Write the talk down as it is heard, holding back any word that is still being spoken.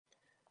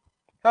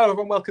Hello,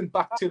 everyone. Welcome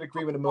back to the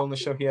Greenwood and Milner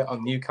show here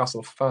on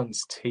Newcastle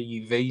Fans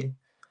TV.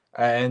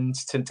 And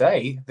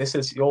today, this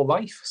is your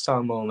life,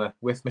 Sam Milner,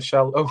 with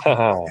Michelle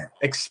Owen.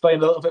 Explain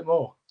a little bit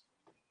more.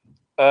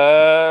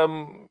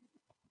 So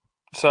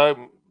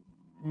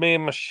me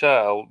and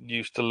Michelle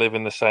used to live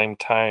in the same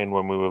town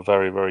when we were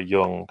very, very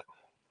young.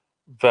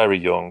 Very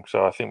young.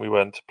 So I think we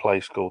went to play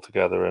school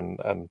together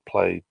and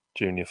played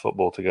junior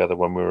football together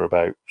when we were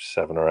about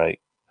 7 or 8,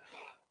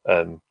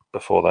 and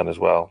before then as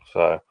well.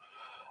 So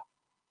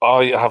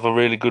I have a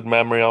really good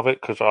memory of it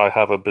because I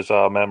have a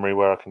bizarre memory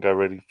where I can go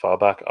really far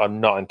back.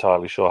 I'm not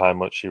entirely sure how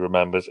much she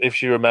remembers. If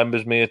she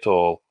remembers me at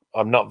all,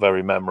 I'm not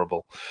very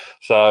memorable.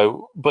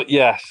 So, but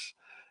yes,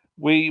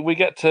 we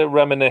get to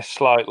reminisce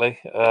slightly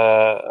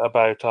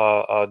about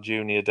our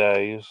junior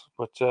days.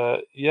 But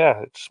yeah,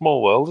 it's a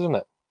small world, isn't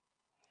it?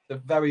 A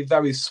very,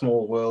 very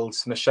small world.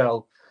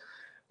 Michelle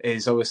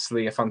is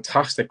obviously a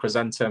fantastic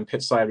presenter and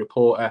pitchside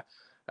reporter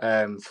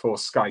for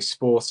Sky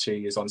Sports.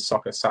 She is on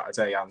Soccer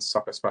Saturday and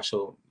Soccer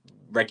Special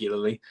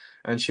regularly.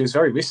 And she was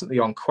very recently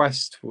on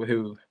Quest,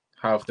 who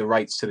have the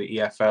rights to the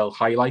EFL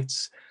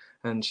highlights.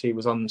 And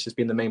she's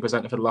been the main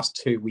presenter for the last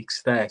 2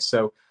 weeks there.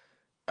 So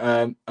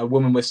a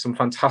woman with some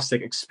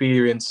fantastic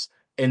experience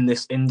in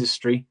this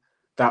industry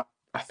that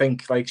I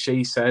think, like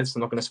she says,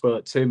 I'm not going to spoil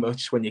it too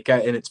much, when you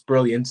get in, it's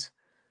brilliant.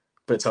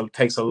 But it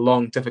takes a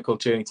long,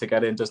 difficult journey to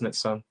get in, doesn't it,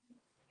 Sam?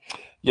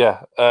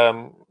 Yeah,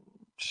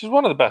 she's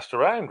one of the best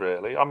around,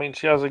 really. I mean,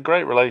 she has a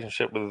great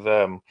relationship with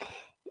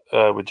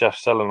Jeff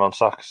Selling on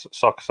Soccer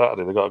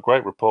Saturday. They've got a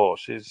great report.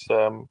 She's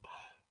one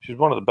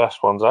of the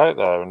best ones out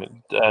there,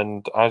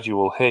 and as you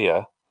will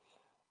hear,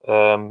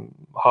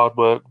 hard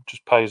work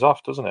just pays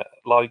off, doesn't it?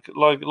 Like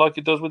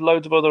it does with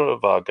loads of other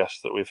of our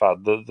guests that we've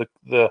had.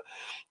 The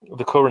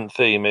current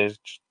theme is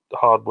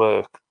hard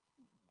work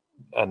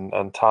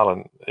and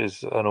talent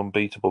is an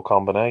unbeatable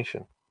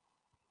combination.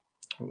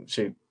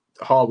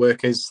 Hard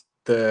work is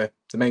the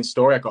main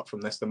story I got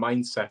from this. The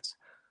mindset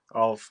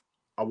of,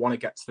 I want to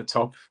get to the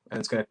top, and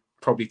it's going to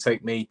probably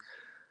take me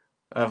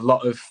a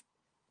lot of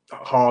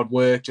hard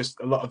work, just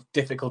a lot of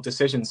difficult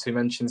decisions. She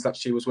mentions that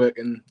she was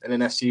working in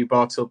an SU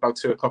bar till about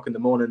 2 o'clock in the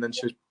morning, and then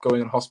she was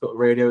going on hospital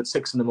radio at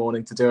 6 in the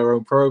morning to do her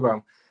own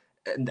program.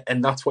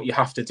 And that's what you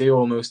have to do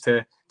almost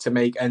to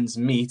make ends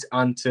meet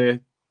and to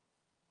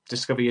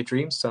discover your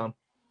dreams, Sam.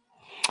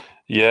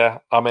 Yeah,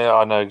 I mean,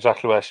 I know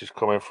exactly where she's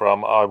coming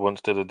from. I once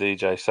did a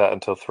DJ set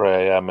until 3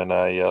 a.m. in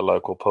a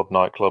local pub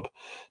nightclub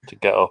to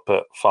get up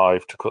at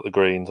 5 to cut the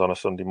greens on a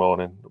Sunday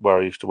morning where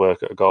I used to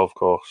work at a golf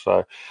course.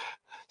 So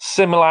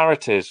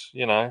similarities,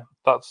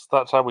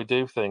 that's how we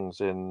do things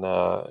in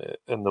the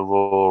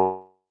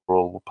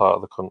rural part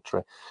of the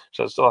country.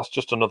 So that's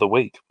just another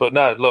week. But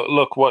no,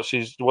 look at what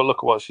she's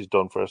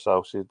done for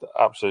herself. She's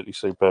absolutely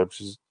superb.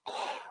 She's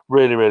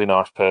really, really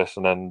nice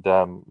person, and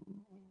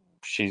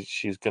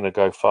she's going to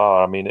go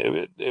far. I mean, it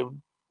would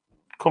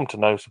come to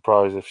no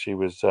surprise if she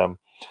was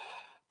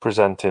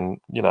presenting,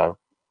 a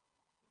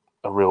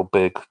real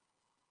big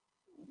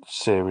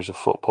series of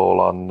football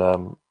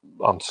on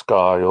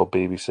Sky or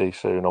BBC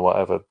soon or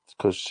whatever,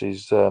 because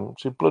she's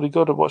bloody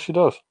good at what she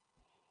does.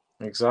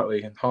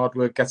 Exactly, and hard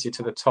work gets you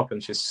to the top,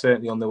 and she's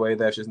certainly on the way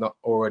there. She's not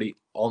already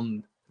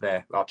on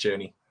there, that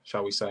journey,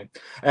 shall we say.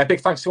 Big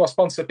thanks to our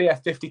sponsor,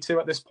 Beer52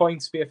 at this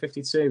point.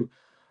 Beer52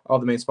 are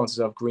the main sponsors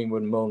of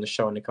Greenwood and Milner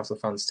show on Newcastle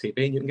Fans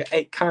TV. And you can get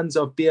 8 cans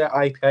of beer,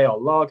 IPA or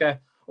lager,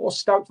 or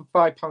stout for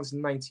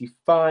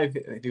 £5.95.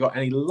 If you've got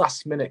any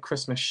last-minute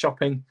Christmas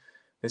shopping,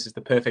 this is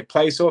the perfect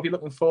place. Or if you're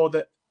looking for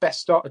the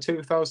best start of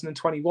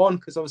 2021,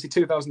 because obviously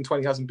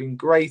 2020 hasn't been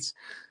great,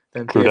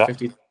 then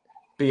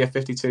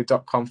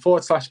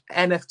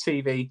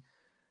beer52.com/NFTV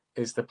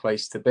is the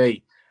place to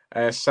be.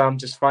 Sam,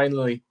 just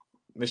finally,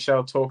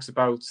 Michelle talks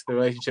about the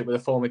relationship with a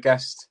former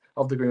guest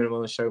of the Greenwood and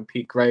Milner show,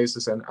 Pete Graves,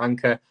 as an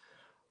anchor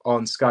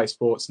on Sky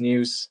Sports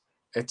News.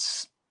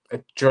 It's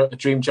a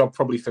dream job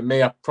probably for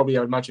me. I would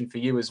imagine for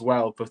you as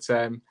well. But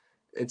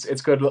it's a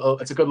good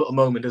little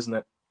moment, isn't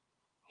it?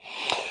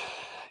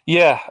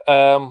 Yeah,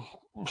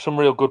 some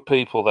real good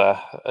people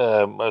there,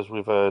 as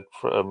we've heard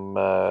from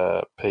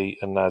Pete,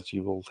 and as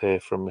you will hear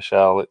from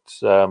Michelle.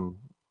 It's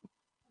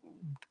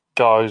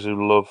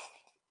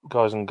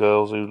guys and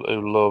girls who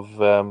love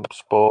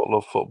sport,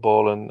 love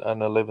football, and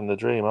are living the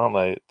dream, aren't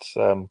they? It's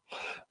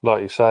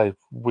like you say,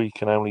 we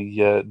can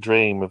only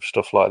dream of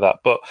stuff like that.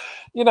 But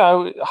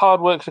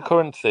hard work's a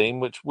current theme,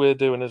 which we're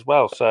doing as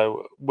well.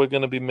 So we're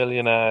going to be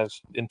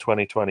millionaires in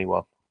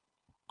 2021.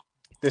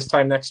 This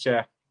time next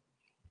year.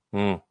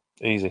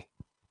 Easy.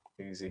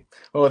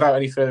 Well, without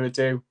any further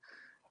ado,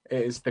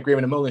 it is the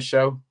Greenwood and Milner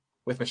show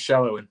with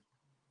Michelle Owen.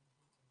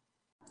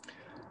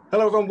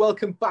 Hello, everyone.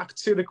 Welcome back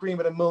to the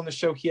Greenwood and Milner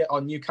show here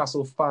on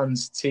Newcastle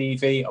Fans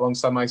TV,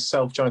 alongside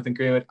myself, Jonathan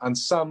Greenwood, and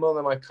Sam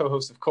Milner, my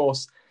co-host, of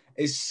course,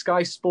 is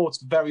Sky Sports'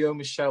 very own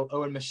Michelle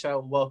Owen.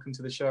 Michelle, welcome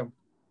to the show.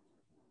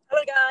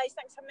 Hello, guys.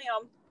 Thanks for having me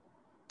on.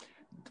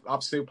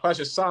 Absolute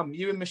pleasure. Sam,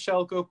 you and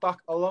Michelle go back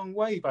a long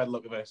way by the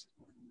look of it.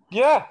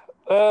 Yeah,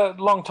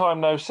 long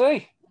time no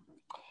see.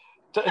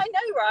 I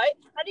know, right?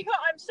 And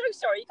I'm so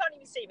sorry, you can't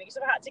even see me because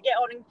I've had to get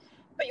on and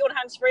put you on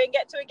hands-free and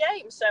get to a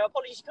game. So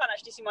apologies, you can't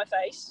actually see my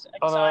face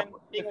because I'm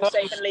being all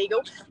safe and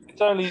legal.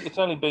 It's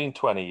only been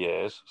 20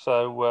 years,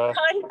 so I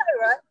know,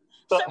 right?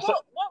 So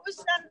what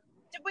was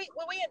we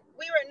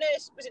were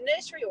at was it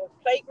nursery or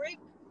playgroup?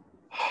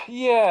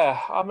 Yeah,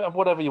 I mean,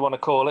 whatever you want to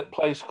call it,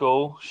 play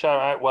school. Shout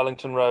out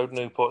Wellington Road,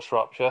 Newport,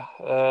 Shropshire.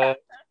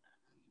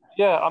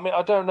 Yeah, I mean,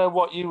 I don't know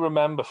what you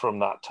remember from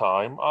that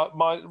time.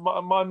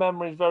 My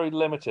memory is very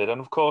limited, and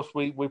of course,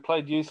 we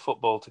played youth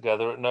football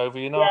together at Nova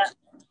United.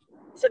 Yeah.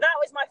 So that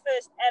was my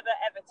first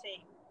ever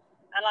team,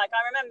 and like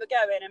I remember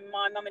going, and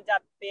my mum and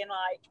dad being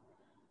like,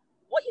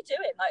 "What are you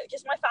doing?" Like,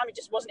 just my family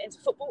just wasn't into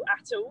football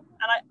at all,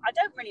 and I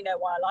don't really know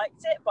why I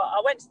liked it, but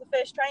I went to the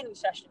first training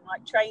session,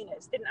 like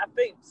trainers didn't have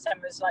boots and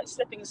was like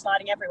slipping and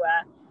sliding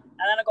everywhere,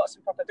 and then I got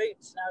some proper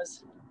boots, and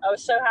I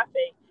was so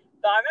happy.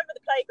 But I remember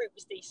the play group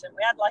was decent.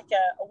 We had like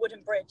a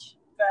wooden bridge,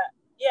 but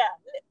yeah,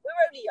 we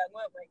were only young,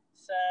 weren't we?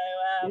 So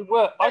we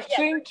were. I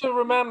seem to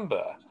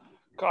remember.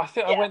 I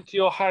think I went to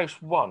your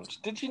house once.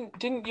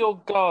 Didn't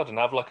your garden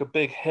have like a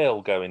big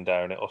hill going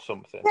down it or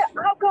something? Yeah,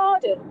 our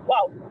garden.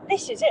 Well,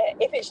 this is it.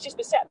 If it's just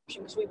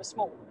perception because we were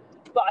small,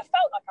 but I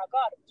felt like our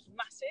garden was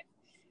massive,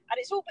 and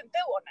it's all been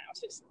built on now,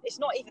 so it's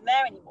not even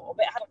there anymore.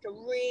 But it had like a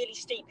really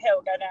steep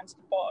hill going down to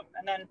the bottom,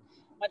 and then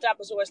my dad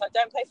was always like,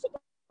 "Don't play football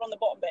on the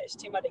bottom bit; it's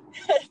too muddy."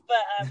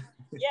 But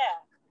yeah,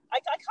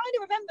 I kind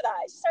of remember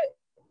that. It's so,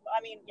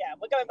 I mean, yeah,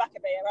 we're going back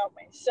a bit, aren't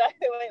we? So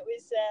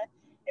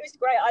it was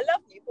great. I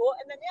love Newport,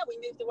 and then we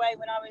moved away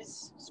when I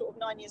was sort of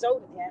 9 years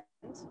old in the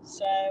end.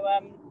 So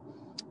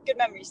good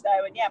memories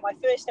though, and yeah, my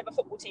first ever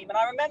football team. And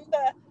I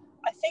remember,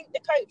 I think the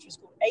coach was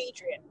called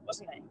Adrian,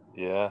 wasn't he?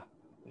 Yeah,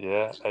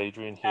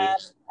 Adrian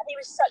Hughes. And he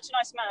was such a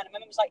nice man. And my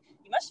mum was like,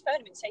 "You must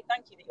phone him and say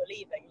thank you that you're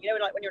leaving." You know,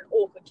 like when you're an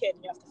awkward kid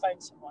and you have to phone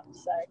someone.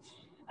 So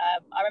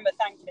I remember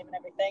thanking him and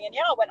everything. And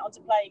yeah, I went on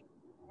to play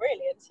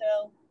really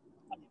until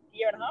like a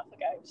year and a half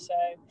ago. So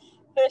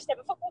first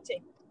ever football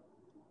team.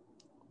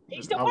 Are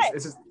you still playing?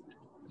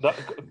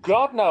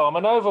 God, no, I'm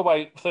an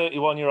overweight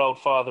 31-year-old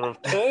father of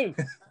two.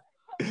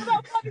 What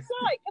about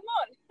five-a-side? Come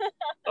on.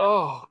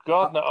 Oh,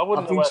 God, no, I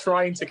wouldn't. I've been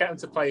trying to get him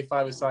to play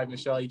five-a-side,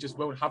 Michelle. He just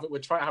won't have it. We're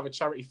trying to have a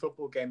charity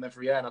football game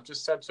every year, and I've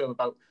just said to him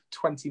about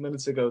 20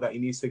 minutes ago that he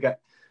needs to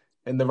get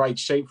in the right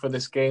shape for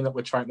this game that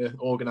we're trying to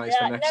organise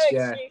for next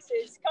year. No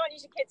excuses. Can't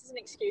use your kids as an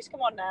excuse. Come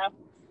on now.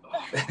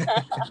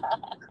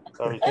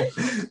 Sorry.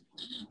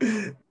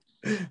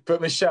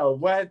 But Michelle,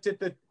 where did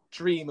the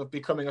dream of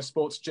becoming a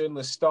sports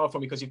journalist start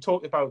from? Because you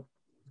talked about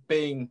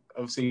being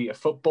obviously a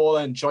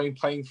footballer, enjoying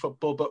playing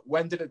football, but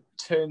when did it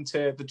turn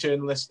to the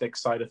journalistic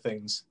side of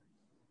things?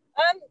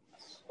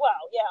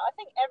 Well, yeah, I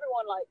think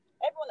everyone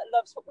that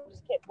loves football as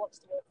a kid wants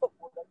to be a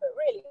footballer, but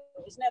really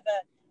it was never,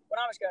 when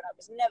I was growing up,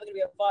 it was never going to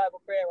be a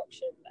viable career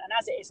option. And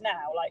as it is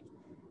now, like,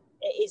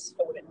 it is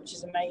footballing, which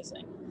is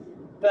amazing.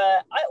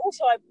 But I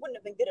wouldn't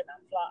have been good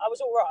enough. Like, I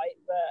was all right,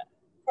 but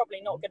probably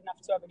not good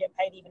enough to ever get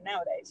paid even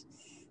nowadays.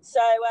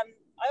 So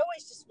I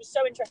always just was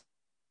so interested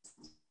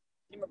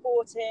in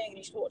reporting, and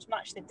used to watch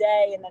Match of the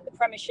Day, and then the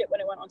Premiership when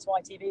it went on to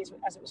ITV,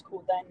 as it was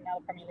called then, now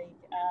the Premier League.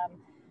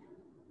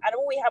 And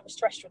all we had was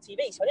terrestrial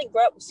TV, so I didn't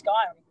grow up with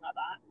Sky or anything like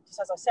that.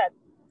 Just as I said,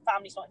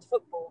 family's not into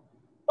football,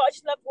 but I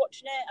just loved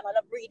watching it, and I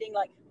loved reading.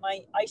 Like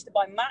I used to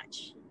buy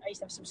Match, I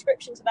used to have a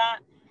subscription to that,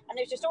 and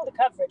it was just all the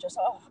coverage. I was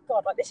like, oh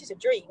God, like this is a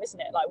dream,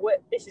 isn't it? Like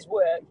work, this is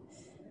work.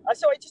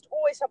 So I just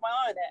always had my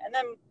eye on it, and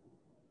then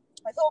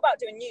I thought about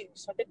doing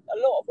news. I did a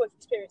lot of work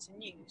experience in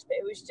news, but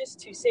it was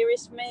just too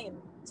serious for me, and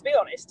to be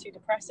honest, too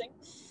depressing.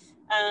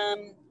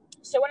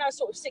 So when I was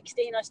sort of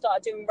 16, I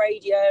started doing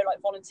radio, like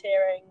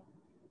volunteering,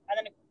 and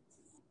then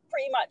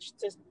pretty much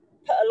to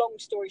put a long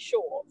story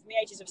short, from the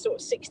ages of sort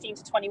of 16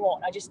 to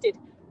 21, I just did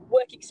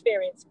work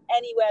experience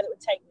anywhere that would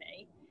take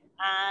me.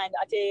 And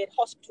I did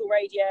hospital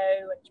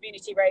radio and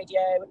community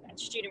radio and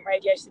student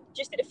radio. So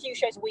just did a few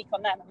shows a week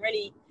on them, and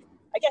really,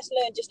 I guess,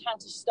 learned just how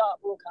to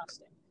start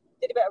broadcasting.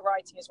 Did a bit of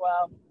writing as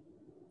well.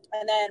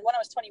 And then when I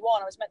was 21,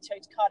 I was meant to go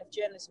to Cardiff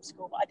Journalism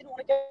School, but I didn't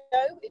want to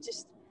go. It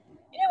just,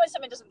 when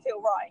something doesn't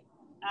feel right.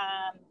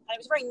 And it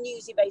was a very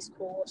newsy-based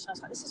course. And I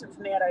was like, this isn't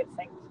for me, I don't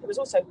think. It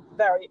was also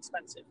very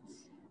expensive.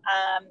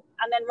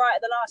 And then right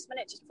at the last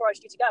minute, just before I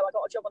was due to go, I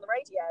got a job on the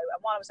radio.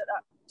 And while I was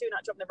doing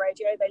that job on the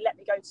radio, they let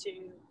me go to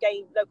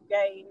local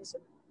games.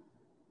 And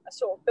I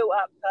sort of built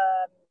up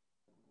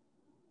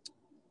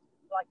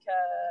like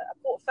a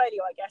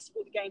portfolio, I guess, of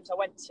all the games I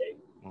went to.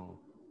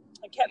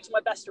 And kept my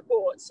best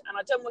reports. And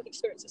I'd done work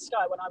experience at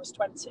Sky when I was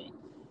 20.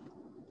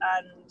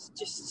 And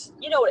just,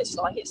 you know what it's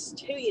like. It's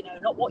who you know,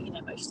 not what you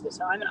know most of the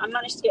time. And I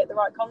managed to get the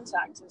right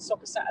contact. And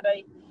Soccer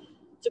Saturday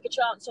took a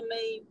chance on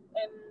me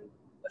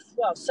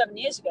 7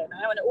 years ago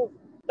now. And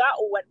that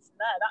all went from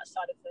there, that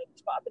side of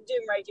things. But I've been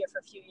doing radio for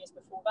a few years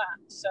before that.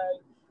 So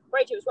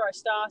radio was where I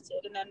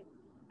started. And then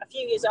a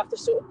few years after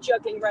sort of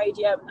juggling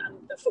radio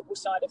and the football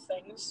side of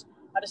things,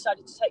 I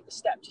decided to take the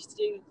step just to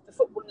do the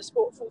football and the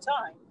sport full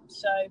time.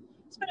 So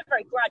it's been a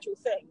very gradual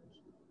thing.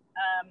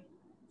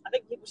 I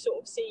think people sort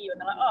of see you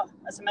and they're like, oh,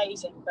 that's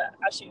amazing. But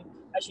as you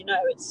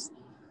know, it's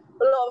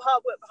a lot of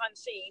hard work behind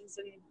the scenes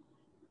and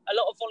a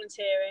lot of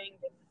volunteering.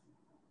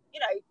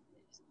 And,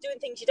 doing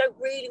things you don't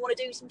really want to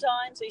do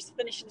sometimes. I used to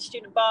finish in the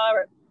student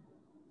bar at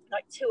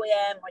like 2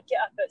 a.m. I'd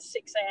get up at 6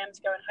 a.m.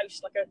 to go and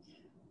host like a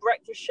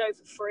breakfast show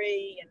for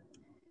free. And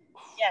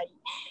yeah,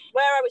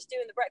 where I was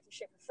doing the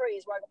breakfast show for free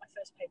is where I got my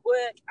first paid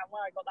work, and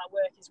where I got that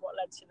work is what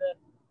led to the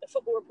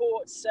football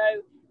reports.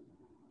 So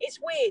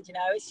it's weird, you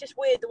know, it's just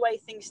weird the way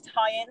things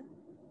tie in.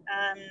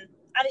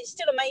 And it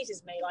still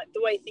amazes me, like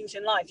the way things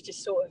in life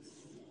just sort of,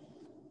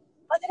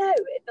 I don't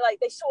know, like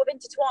they sort of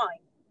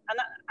intertwine. And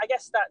I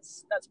guess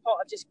that's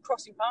part of just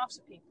crossing paths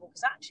with people,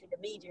 because actually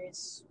the media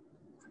is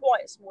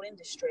quite a small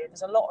industry, and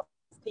there's a lot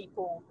of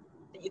people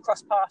that you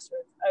cross paths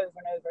with over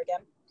and over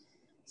again.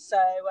 So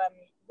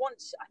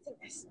once, I think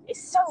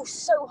it's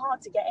so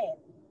hard to get in,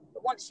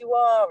 but once you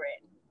are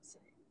in,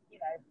 you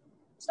know,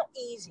 it's not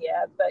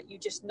easier, but you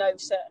just know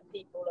certain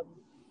people and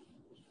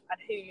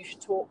who you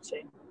should talk to.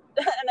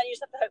 And then you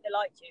just have to hope they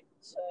like you.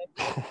 So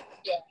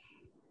yeah,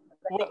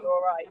 I think you're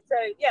all right. So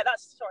yeah, that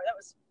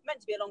was meant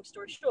to be a long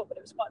story short, but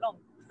it was quite long.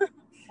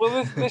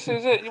 Well, this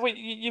is it.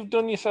 You've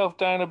done yourself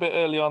down a bit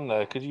early on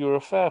there, because you were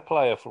a fair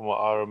player from what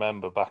I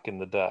remember back in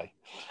the day.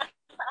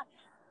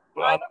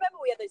 I remember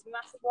we had those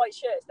massive white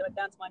shirts that went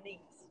down to my knees.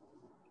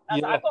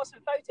 I've got some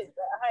photos of it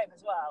at home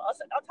as well. I'll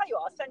tell you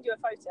what, I'll send you a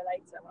photo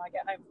later when I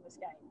get home from this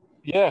game.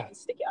 Yeah. You can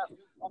stick it up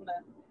on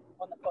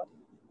the pod.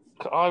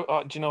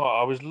 Do you know what?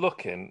 I was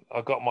looking.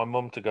 I got my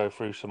mum to go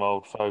through some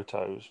old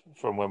photos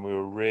from when we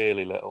were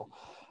really little,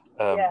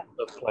 of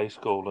play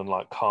school and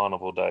like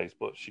carnival days,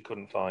 but she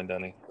couldn't find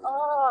any.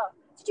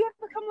 Did you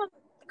ever come on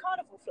the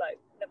carnival float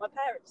that my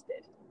parents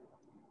did?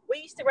 We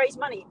used to raise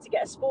money to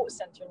get a sports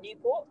centre in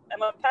Newport, and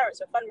my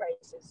parents were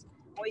fundraisers.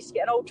 And we used to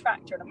get an old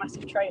tractor and a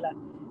massive trailer,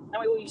 and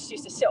we all used to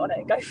sit on it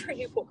and go through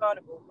Newport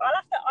Carnival. I'll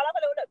have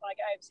a little look when I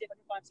get home, see if I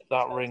can find some.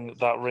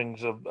 That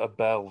rings a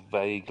bell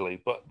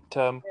vaguely, but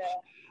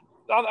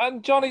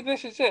And Johnny,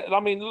 this is it. I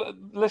mean,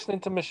 listening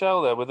to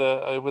Michelle there with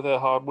her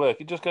hard work,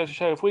 it just goes to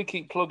show if we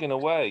keep plugging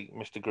away,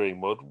 Mr.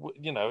 Greenwood,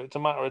 you know, it's a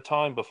matter of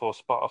time before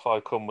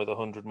Spotify come with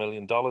 $100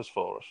 million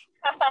for us.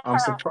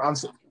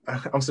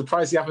 I'm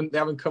surprised they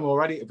haven't come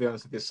already, to be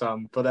honest with you,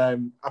 Sam. But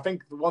I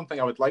think the one thing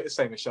I would like to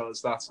say, Michelle,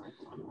 is that,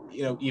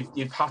 you know,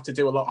 you've had to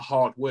do a lot of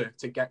hard work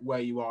to get where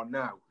you are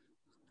now.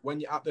 When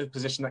you're at the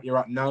position that you're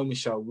at now,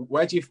 Michelle,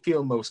 where do you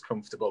feel most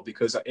comfortable?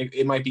 Because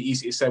it might be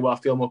easy to say, well, I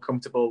feel more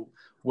comfortable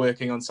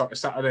working on Soccer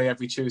Saturday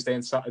every Tuesday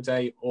and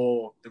Saturday,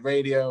 or the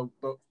radio.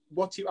 But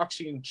what do you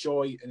actually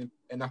enjoy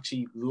and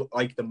actually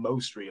like the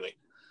most, really?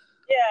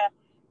 Yeah.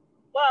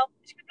 Well,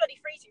 it's been bloody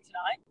freezing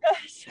tonight.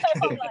 So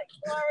I'm like,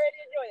 do I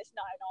really enjoy this?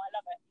 No, I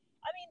love it.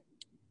 I mean,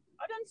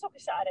 I've done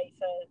Soccer Saturday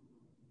for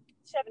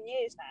 7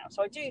 years now,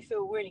 so I do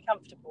feel really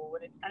comfortable.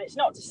 And it's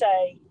not to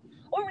say,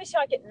 I wouldn't really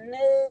say I get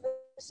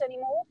nervous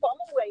anymore, but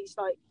I'm always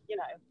like, you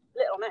know, a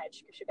little on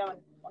edge because you're going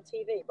on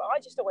TV. But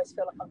I just always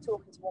feel like I'm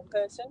talking to one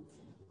person,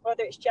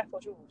 whether it's Jeff or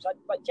Jules.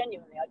 Like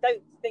genuinely, I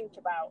don't think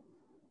about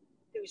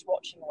who's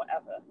watching or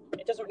whatever.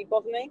 It doesn't really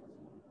bother me.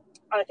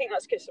 And I think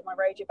that's because of my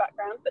radio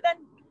background. But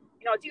then,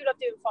 you know, I do love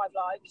doing 5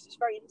 Live because it's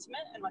very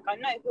intimate. And like, I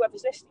know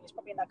whoever's listening is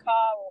probably in their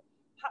car, or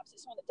perhaps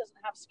it's someone that doesn't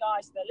have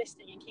Sky, so they're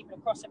listening and keeping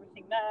across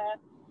everything there.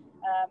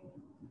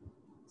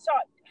 So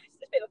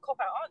it's a bit of a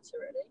cop-out answer,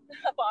 really.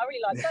 But I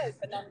really like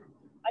both. And then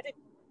I did,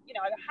 you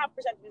know, I have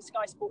presented in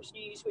Sky Sports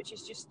News, which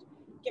has just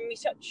given me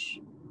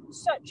such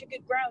a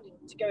good grounding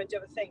to go and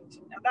do other things.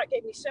 And that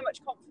gave me so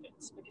much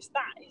confidence, because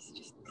that is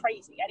just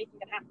crazy.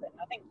 Anything can happen.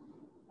 I think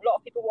a lot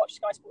of people watch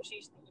Sky Sports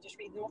News and you just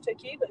read the auto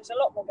cue, but there's a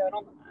lot more going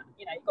on than that.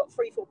 You know, you've got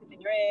 3-4 people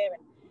in your ear,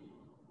 and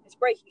there's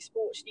breaking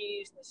sports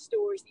news, and there's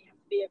stories that you have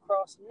to be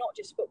across, and not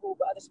just football,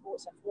 but other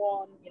sports,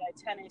 F1, you know,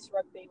 tennis,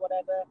 rugby,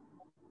 whatever.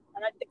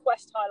 And I did the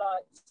Quest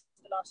highlights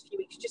the last few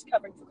weeks just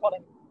covering for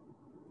Colin.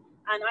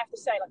 And I have to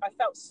say, like, I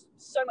felt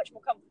so much more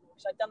comfortable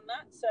because I'd done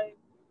that. So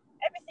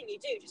everything you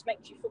do just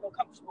makes you feel more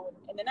comfortable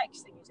in the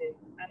next thing you do.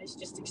 And it's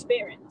just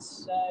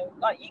experience. So,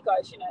 like you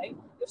guys, you know,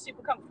 you're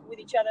super comfortable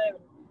with each other,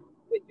 and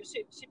you're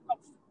super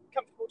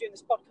comfortable doing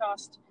this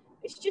podcast.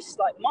 It's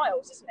just like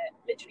miles, isn't it?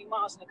 Literally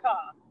miles in a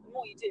car. The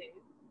more you do,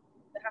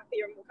 the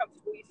happier and more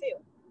comfortable you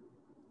feel.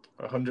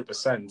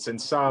 100%. And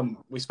Sam,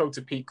 we spoke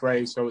to Pete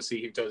Graves,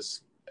 obviously, who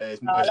does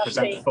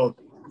present full.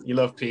 You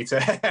love Peter.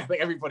 I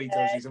think everybody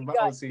does.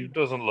 Who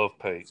doesn't love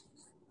Pete?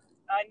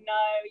 I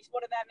know, he's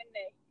one of them, isn't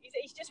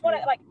he? He's just one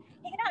of, like,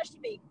 he can actually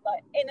be,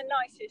 like, in the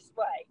nicest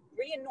way,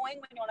 really annoying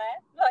when you're on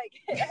air. Like,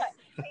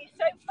 he's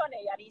so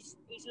funny, and he's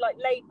like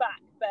laid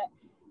back, but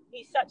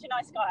he's such a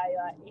nice guy.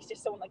 Like, he's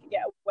just someone that can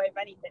get away with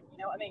anything. You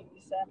know what I mean?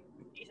 He's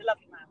a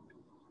lovely man.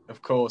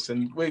 Of course,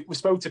 and we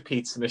spoke to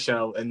Pete,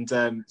 Michelle, and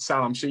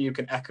Sam, I'm sure you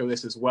can echo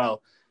this as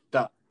well,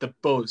 that the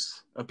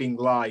buzz of being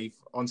live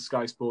on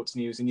Sky Sports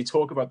News, and you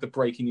talk about the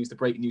breaking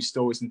news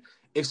stories, and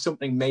if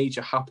something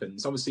major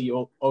happens, obviously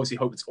you obviously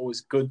hope it's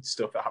always good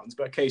stuff that happens,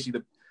 but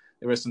occasionally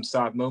there are some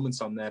sad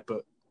moments on there.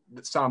 But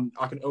Sam,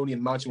 I can only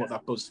imagine what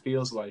that buzz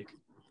feels like.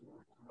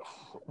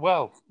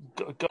 Well,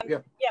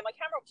 yeah, my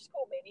camera just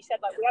called me and he said,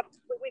 like,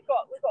 we've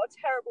got a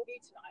terrible view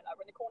tonight, like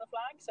we're in the corner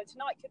flag, so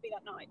tonight could be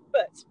that night.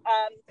 But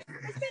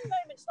there's been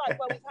moments like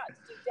where we've had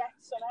to do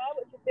deaths on air,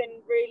 which have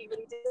been really,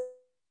 really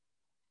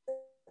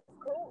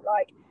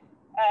Like,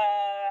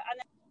 and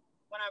then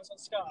when I was on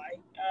Sky,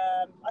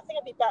 I think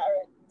I'd be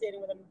better at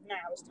dealing with them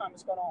now as time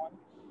has gone on.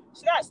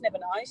 So that's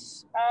never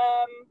nice.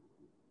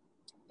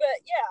 But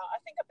yeah, I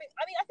think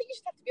you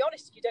just have to be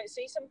honest if you don't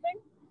see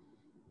something,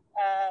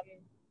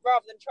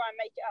 rather than try and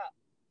make it up.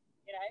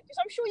 You know, because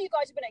I'm sure you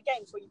guys have been at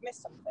games where you've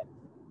missed something.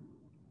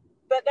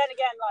 But then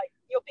again, like,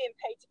 you're being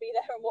paid to be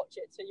there and watch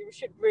it, so you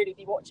should really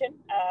be watching.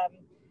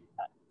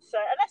 So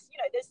unless, you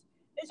know,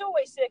 there's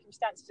always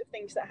circumstances of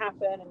things that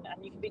happen, and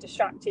you can be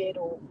distracted,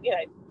 or, you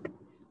know,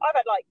 I've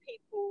had like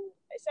people.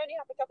 It's only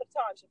happened a couple of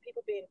times with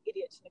people being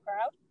idiots in the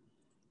crowd,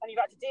 and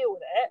you've had to deal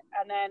with it,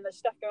 and then there's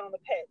stuff going on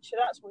the pitch.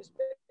 So that's always a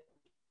bit.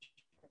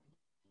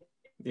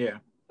 Yeah.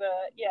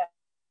 But yeah.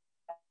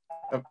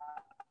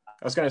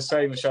 I was going to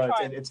say, Michelle,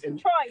 it's in.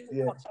 Trying.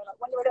 Yeah. Like,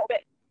 when you're a little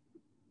bit.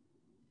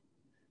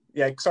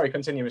 Yeah, sorry,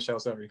 continue, Michelle,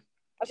 sorry.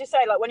 I was just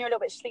saying, like, when you're a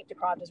little bit sleep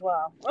deprived as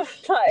well.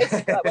 Like,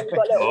 when you've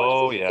got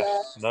little ones, yeah,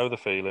 know the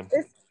feeling.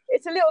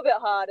 It's a little bit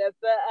harder,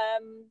 but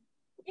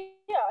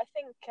yeah, I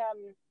think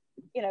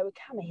you know, with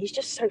Cammy, he's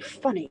just so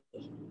funny.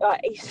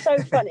 He's so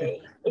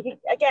funny.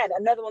 Again,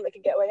 another one that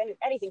can get away with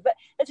anything. But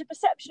there's a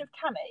perception of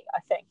Cammy,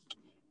 I think,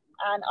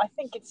 and I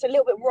think it's a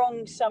little bit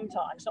wrong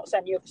sometimes. Not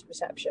saying you have this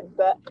perception,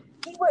 but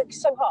he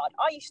works so hard.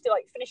 I used to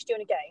like finish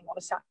doing a game on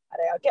a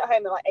Saturday. I'd get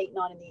home at like 8,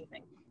 9 in the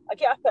evening. I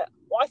get up at,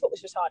 well, I thought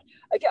this was hard.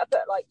 I get up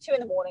at like 2 in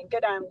the morning,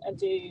 go down and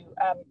do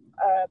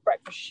a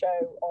breakfast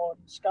show on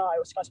Sky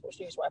or Sky Sports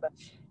News, whatever.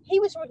 He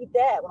was already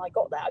there when I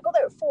got there. I got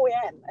there at 4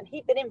 a.m. and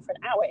he'd been in for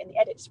an hour in the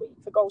edit suite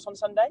for Goals on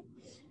Sunday.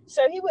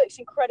 So he works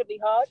incredibly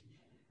hard,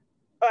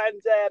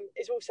 and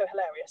is also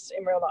hilarious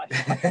in real life.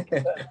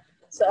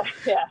 So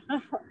yeah.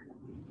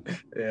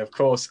 Yeah, of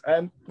course.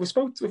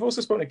 We've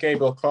also spoken to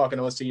Gabriel Clark, and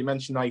obviously you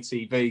mentioned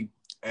ITV.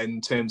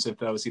 In terms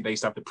of, obviously, they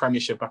used to have the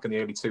Premiership back in the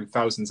early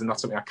 2000s, and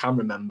that's something I can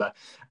remember.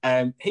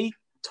 He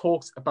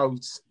talked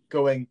about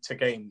going to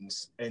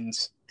games, and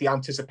the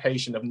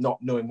anticipation of not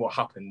knowing what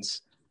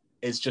happens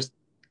is just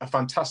a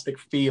fantastic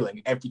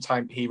feeling every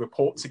time he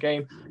reports a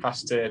game,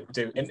 has to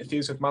do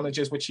interviews with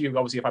managers, which you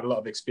obviously have had a lot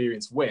of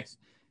experience with.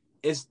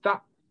 Is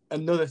that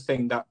another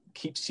thing that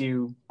keeps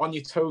you on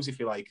your toes, if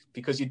you like,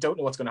 because you don't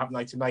know what's going to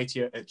happen tonight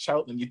here at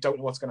Cheltenham, you don't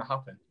know what's going to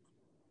happen?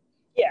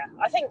 Yeah,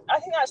 I think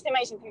that's the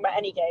amazing thing about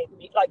any game.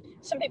 Like,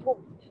 sometimes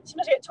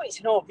I get tweets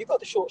saying, "Oh, you've got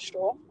the short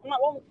straw." I'm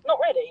like, well, not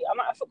really. I'm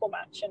at a football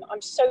match, and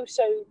I'm so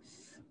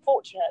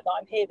fortunate that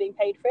I'm here being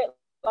paid for it.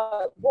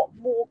 What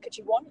more could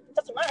you want? It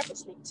doesn't matter if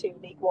it's League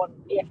 2, League 1,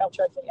 EFL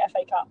Trophy,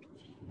 FA Cup,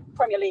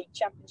 Premier League,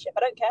 Championship.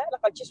 I don't care.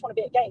 Like, I just want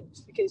to be at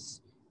games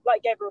because,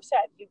 like Gabriel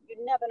said, you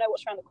never know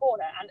what's around the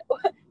corner, and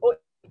or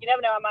you never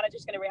know how a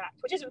manager's going to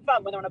react, which isn't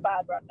fun when they're on a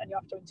bad run and you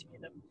have to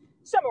interview them.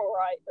 Some are all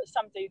right, but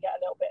some do get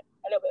a little bit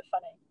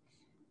funny.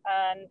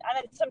 And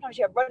then sometimes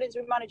you have run-ins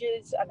with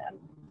managers, and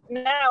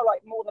now,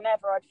 like, more than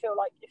ever, I'd feel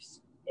like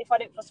if I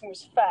didn't feel something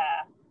was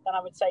fair, then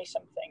I would say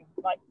something.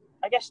 Like,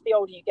 I guess the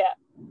older you get,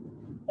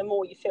 the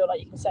more you feel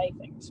like you can say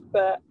things.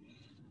 But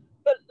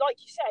like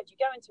you said, you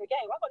go into a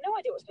game, I've got no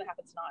idea what's going to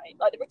happen tonight.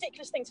 Like, the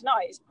ridiculous thing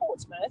tonight is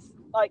Portsmouth,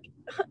 like,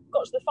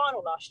 got to the final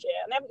last year,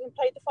 and they haven't even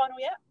played the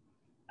final yet.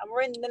 And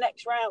we're in the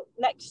next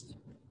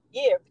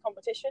year of the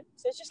competition.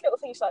 So it's just little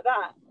things like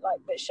that,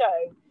 like, that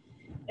show.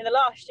 In the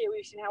last year,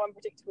 we've seen how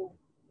unpredictable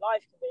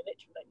life can be,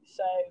 literally.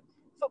 So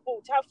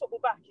to have football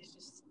back is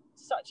just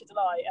such a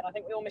delight, and I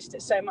think we all missed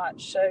it so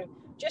much. So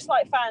just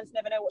like fans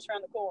never know what's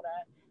around the corner,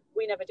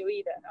 we never do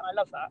either, and I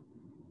love that.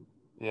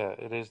 Yeah,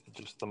 it is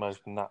just the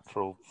most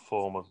natural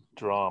form of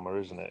drama,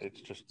 isn't it?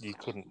 It's just you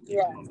couldn't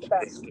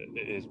script it.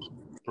 It is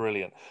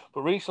brilliant.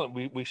 But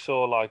recently we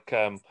saw like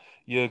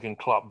Jurgen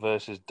Klopp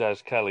versus Des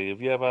Kelly.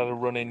 Have you ever had a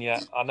run in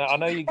yet? I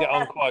know you get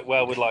on quite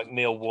well with like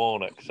Neil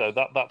Warnock, so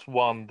that's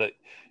one that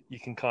you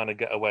can kind of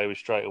get away with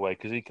straight away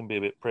because he can be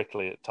a bit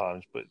prickly at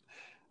times. But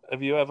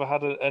have you ever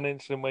had an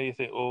incident where you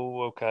think,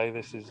 oh, okay,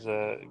 this is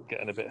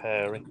getting a bit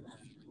hairy?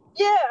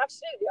 Yeah,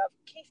 absolutely.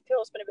 Keith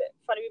Peel's been a bit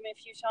funny with me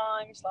a few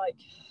times. Like,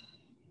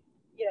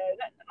 you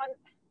know,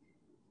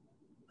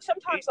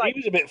 sometimes he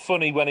was a bit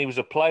funny when he was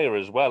a player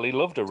as well. He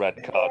loved a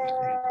red card.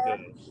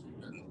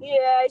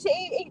 Yeah,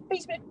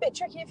 he's been a bit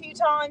tricky a few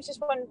times,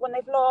 just when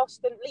they've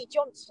lost. And Lee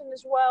Johnson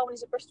as well, when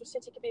he's at Bristol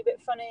City, can be a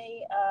bit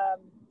funny.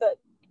 But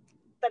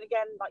then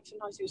again, like,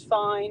 sometimes he was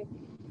fine.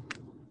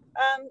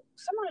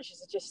 Some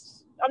managers are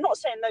just, I'm not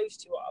saying those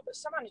two are, but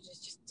some managers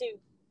just do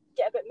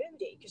get a bit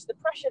moody because the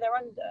pressure they're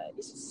under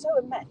is so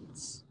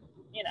immense.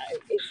 You know,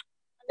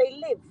 and they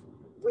live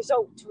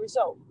result to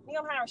result.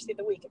 Neil Harris the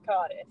other week at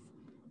Cardiff,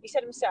 he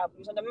said himself he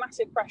was under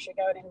massive pressure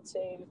going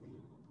into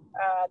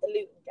the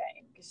Luton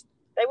game because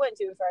they weren't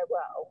doing very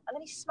well, and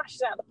then he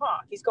smashes out of the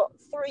park. He's got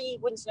 3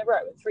 wins in a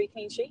row and 3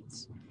 clean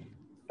sheets.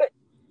 But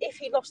if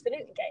he lost the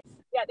Luton game,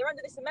 yeah, they're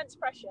under this immense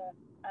pressure,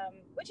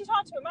 which is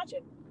hard to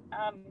imagine.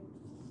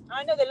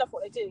 I know they love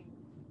what they do,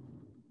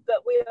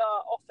 but we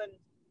are often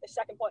the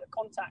second point of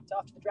contact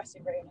after the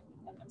dressing room,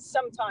 and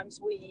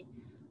sometimes we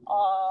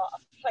are a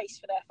place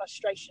for their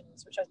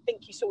frustrations, which I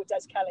think you saw with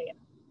Des Kelly, and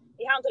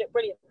he handled it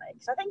brilliantly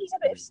because I think he's had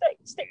a bit of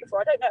stick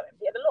before. I don't know him.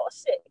 He had a lot of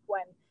stick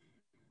when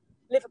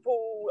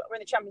Liverpool were in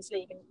the Champions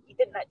League, and he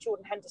didn't let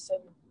Jordan Henderson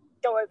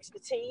go over to the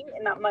team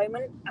in that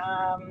moment.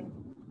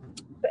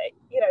 But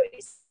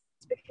it's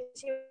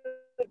because he would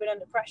have been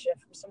under pressure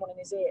from someone in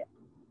his ear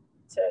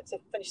to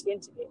finish the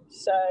interview.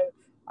 So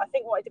I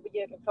think what I did with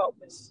Jurgen Klopp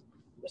was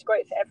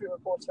great for every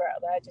reporter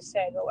out there, just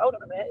saying, "Well, hold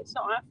on a minute, it's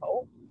not our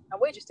fault, and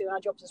we're just doing our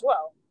jobs as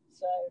well."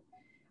 So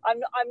I'm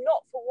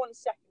not for 1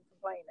 second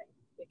complaining,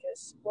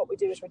 because what we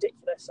do is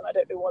ridiculous, and I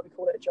don't know why we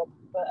call it a job,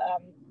 but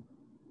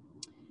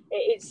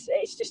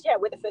it's just,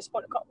 we're the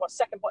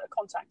second point of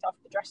contact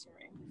after the dressing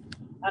room,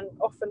 and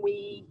often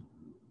we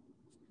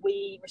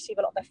receive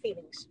a lot of their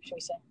feelings, shall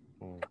we say.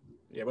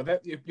 Yeah, well,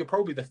 you're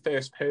probably the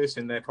first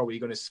person they're probably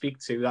going to speak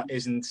to that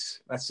isn't,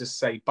 let's just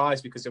say,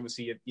 biased, because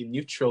obviously you're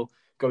neutral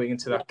going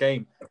into that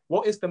game.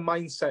 What is the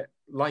mindset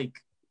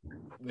like,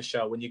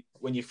 Michelle,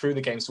 when you're through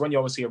the game? So when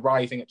you're obviously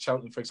arriving at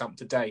Cheltenham, for example,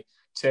 today,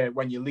 to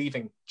when you're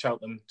leaving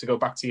Cheltenham to go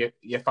back to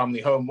your family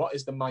home, what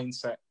is the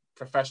mindset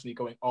professionally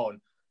going on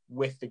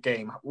with the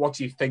game? What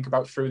do you think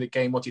about through the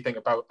game? What do you think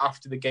about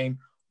after the game?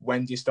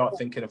 When do you start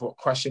thinking of what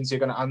questions you're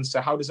going to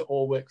answer? How does it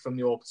all work from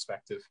your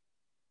perspective?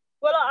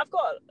 Well, I've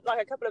got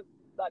a couple of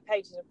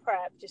pages of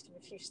prep, just a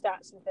few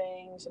stats and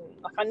things, and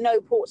I know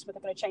Portsmouth are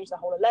going to change the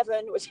whole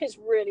 11, which is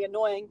really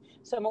annoying.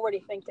 So I'm already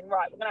thinking,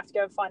 right, we're going to have to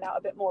go and find out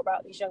a bit more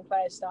about these young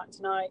players starting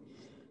tonight.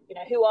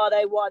 Who are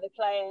they? Why are they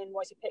playing?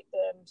 Why has he picked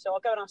them? So I'll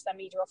go and ask their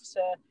media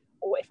officer,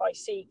 or if I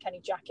see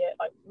Kenny Jackett,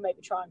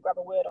 maybe try and grab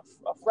a word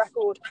off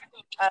record.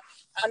 I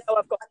know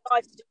I've got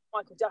live to do with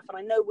Michael Duff, and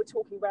I know we're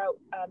talking about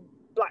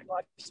Black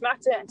Lives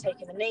Matter and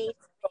taking the knee,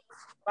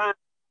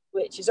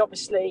 which is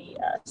obviously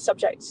a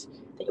subject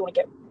that you want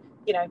to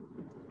get,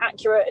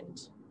 accurate,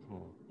 and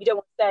you don't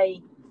want to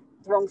say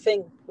the wrong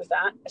thing with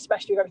that,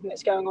 especially with everything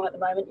that's going on at the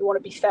moment. You want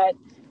to be fair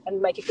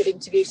and make a good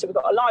interview. So we've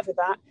got a live with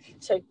that.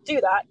 So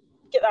do that,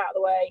 get that out of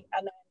the way,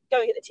 and then go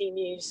and get the team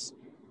news.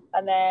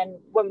 And then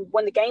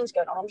when the game's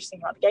going on, I'm just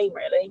thinking about the game,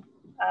 really.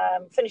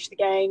 Finish the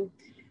game,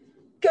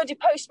 go do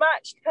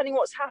post-match, depending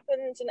what's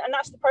happened, and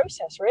that's the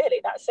process,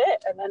 really. That's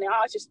it. And then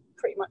I just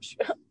pretty much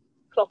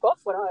clock off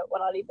when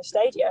I leave the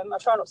stadium. I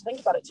try not to think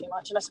about it too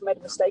much unless I made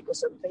a mistake or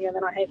something, and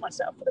then I hate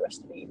myself for the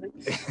rest of the evening.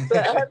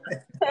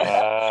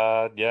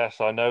 But,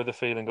 yes, I know the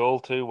feeling all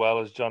too well,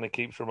 as Johnny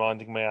keeps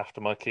reminding me after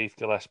my Keith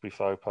Gillespie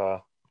faux pas.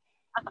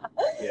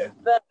 Yeah.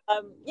 But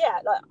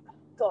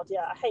God,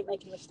 I hate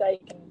making a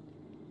mistake, and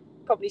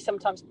probably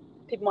sometimes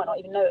people might not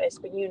even notice,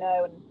 but and you're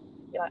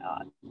like,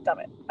 oh, damn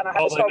it. And I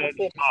have this horrible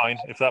feeling. Mine,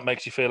 if that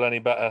makes you feel any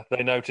better.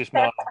 They noticed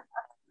mine.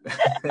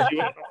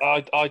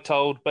 I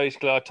told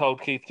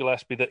Keith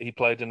Gillespie that he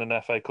played in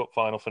an FA Cup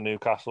final for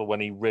Newcastle when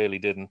he really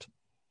didn't.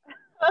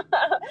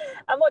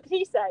 And what did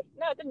he say?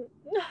 No, I didn't.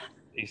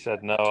 He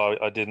said, no,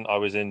 I didn't. I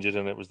was injured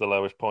and it was the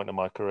lowest point of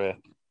my career.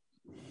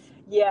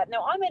 Yeah,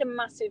 no, I made a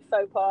massive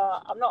faux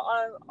pas. I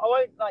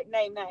won't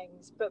name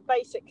names, but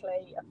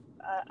basically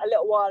a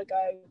little while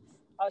ago,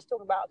 I was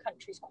talking about a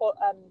country's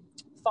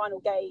final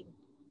game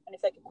and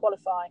if they could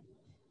qualify,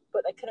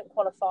 but they couldn't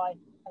qualify.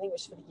 I think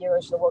it was for the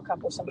Euros or the World Cup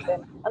or something.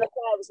 And the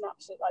player was an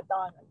absolute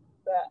diamond.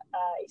 But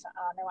he's like,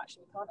 no,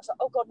 actually we can't. I was like,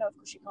 oh God, no, of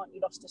course you can't.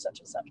 You lost to such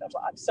and such. I was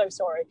like, I'm so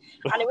sorry.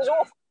 And it was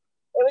awful.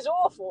 It was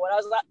awful. And I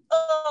was like,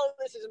 oh,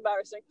 this is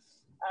embarrassing.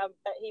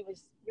 He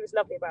was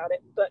lovely about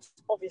it. But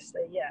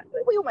obviously,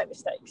 we all make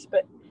mistakes.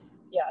 But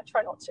I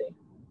try not to.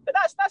 But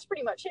that's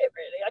pretty much it,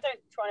 really. I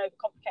don't try and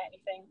overcomplicate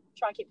anything.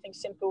 Try and keep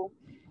things simple.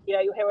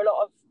 You'll hear a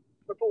lot of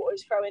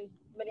reporters throw in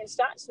a million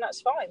stats, and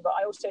that's fine. But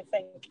I also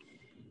think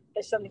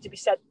there's something to be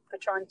said for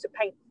trying to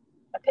paint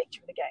a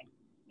picture of the game,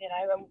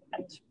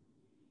 and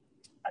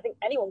I think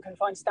anyone can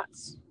find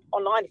stats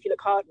online if you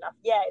look hard enough.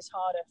 Yeah, it's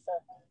harder for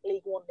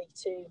League One, League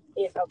Two,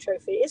 EFL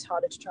Trophy. It is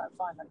harder to try and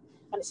find them,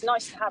 and it's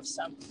nice to have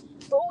some.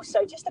 But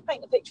also just to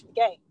paint a picture of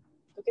the game,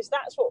 because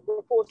that's what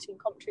reporting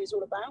commentary is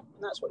all about,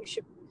 and that's what you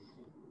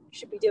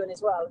should be doing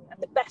as well.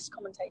 And the best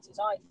commentators,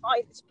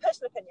 it's a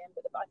personal opinion,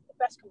 but the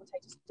best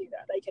commentators do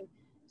that. They can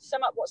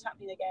sum up what's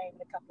happening in the game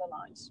in a couple of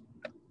lines.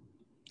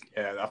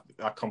 Yeah,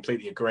 I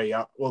completely agree.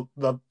 Well,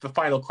 the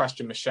final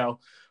question, Michelle,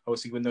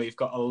 obviously we know you've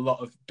got a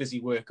lot of busy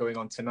work going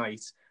on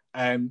tonight.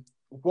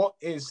 What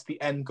is the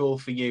end goal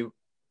for you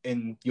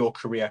in your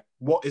career?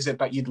 What is it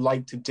that you'd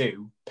like to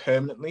do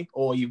permanently,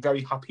 or are you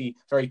very happy,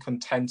 very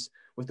content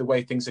with the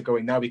way things are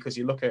going now? Because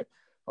you look at,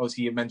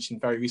 obviously you mentioned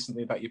very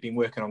recently that you've been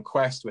working on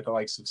Quest with the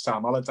likes of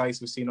Sam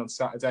Allardyce we've seen on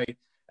Saturday,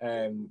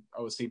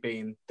 obviously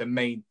being the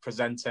main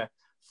presenter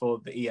for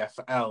the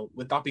EFL.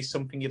 Would that be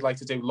something you'd like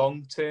to do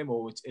long term,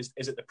 or is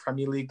it the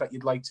Premier League that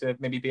you'd like to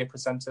maybe be a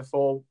presenter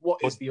for? What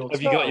is the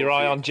Have you got your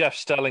eye on Jeff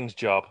Stelling's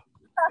job?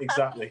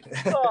 Exactly.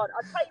 God,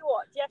 I tell you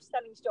what, Jeff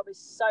Stelling's job is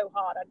so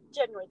hard. I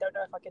genuinely don't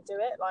know if I could do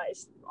it.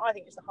 I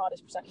think it's the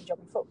hardest presenting job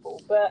in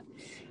football. But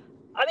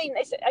I mean,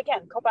 it's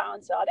again cop-out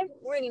answer. I don't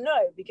really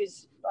know,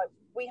 because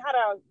we had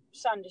our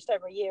son just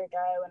over a year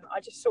ago, and I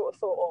just sort of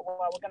thought,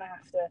 well, we're going to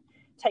have to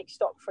take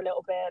stock for a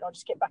little bit. I'll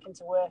just get back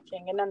into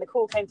working. And then the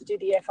call came to do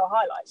the EFL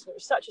highlights, and it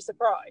was such a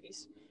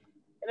surprise.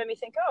 It made me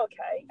think, oh,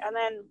 okay. And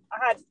then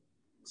I had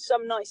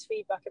some nice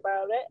feedback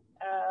about it.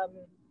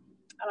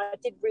 I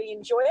did really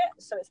enjoy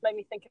it. So it's made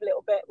me think a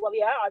little bit, well,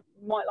 yeah, I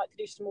might like to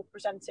do some more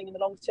presenting in the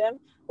long term,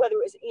 whether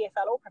it was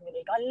EFL or Premier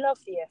League. I love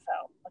the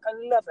EFL. Like, I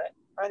love it.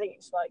 I think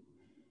it's like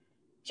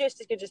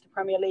just as good as the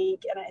Premier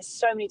League, and it has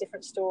so many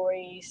different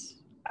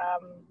stories.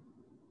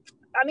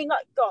 I mean,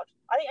 like, God,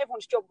 I think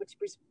everyone's job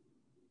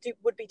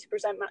would be to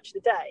present match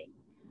of the day.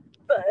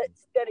 But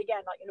then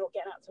again, like, you're not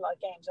getting out to live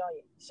games, are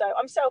you? So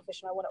I'm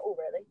selfish and I want it all,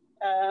 really.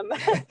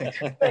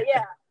 But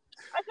yeah,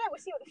 I don't know. We'll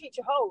see what the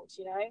future holds,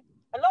 you know.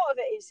 A lot of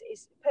it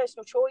is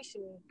personal choice.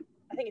 And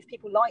I think if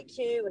people like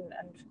you and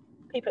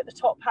people at the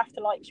top have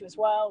to like you as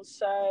well.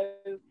 So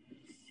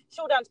it's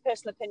all down to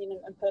personal opinion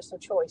and personal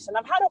choice. And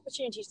I've had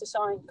opportunities to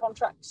sign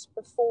contracts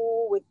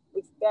before with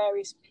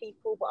various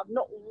people, but I've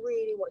not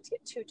really wanted to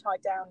get too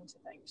tied down into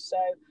things. So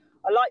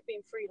I like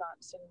being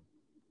freelance and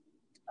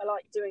I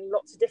like doing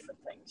lots of different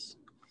things.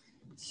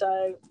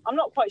 So I'm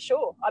not quite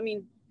sure. I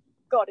mean,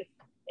 God,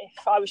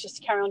 if I was just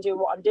to carry on doing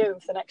what I'm doing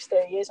for the next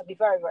 30 years, I'd be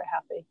very, very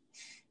happy.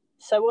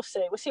 So we'll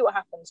see. We'll see what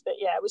happens. But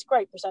yeah, it was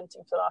great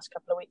presenting for the last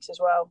couple of weeks as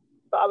well.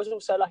 But I was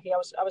also lucky. I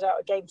was out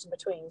of games in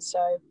between.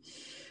 So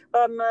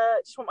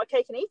just want my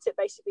cake and eat it,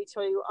 basically,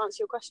 to answer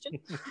your question,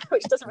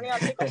 which doesn't really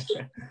answer your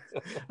question.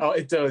 Oh,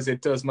 it does.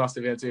 It does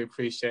massively. I do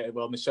appreciate it.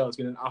 Well, Michelle, it's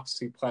been an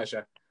absolute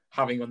pleasure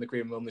having you on the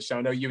Green Room on the show.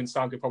 I know you and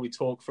Sam could probably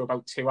talk for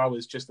about 2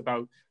 hours just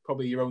about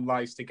probably your own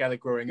lives together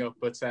growing up.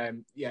 But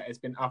yeah, it's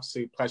been an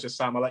absolute pleasure.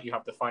 Sam, I'll let you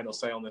have the final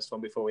say on this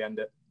one before we end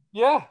it.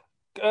 Yeah,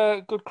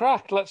 good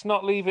crack. Let's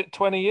not leave it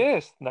 20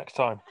 years next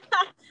time.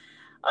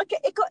 Okay,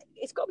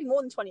 it's got to be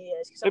more than 20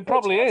 years. It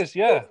probably is,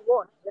 yeah.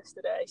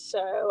 Yesterday,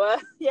 so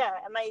yeah,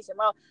 amazing.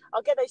 Well,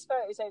 I'll get those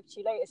photos over to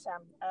you later,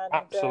 Sam. And,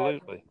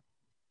 absolutely.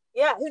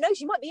 Yeah, who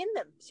knows? You might be in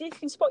them. See if you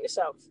can spot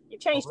yourself.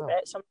 You've changed a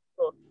bit, so I'm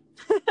sure.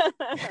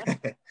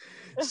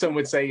 Some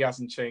would say he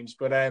hasn't changed,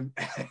 but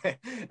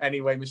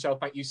anyway, Michelle,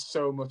 thank you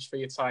so much for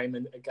your time,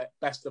 and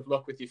best of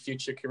luck with your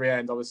future career,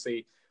 and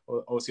obviously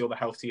all the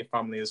health to your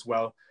family as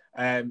well.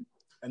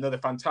 Another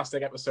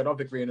fantastic episode of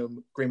the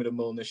Greenwood and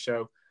Mulliner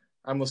show,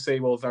 and we'll see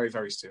you all very,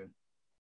 very soon.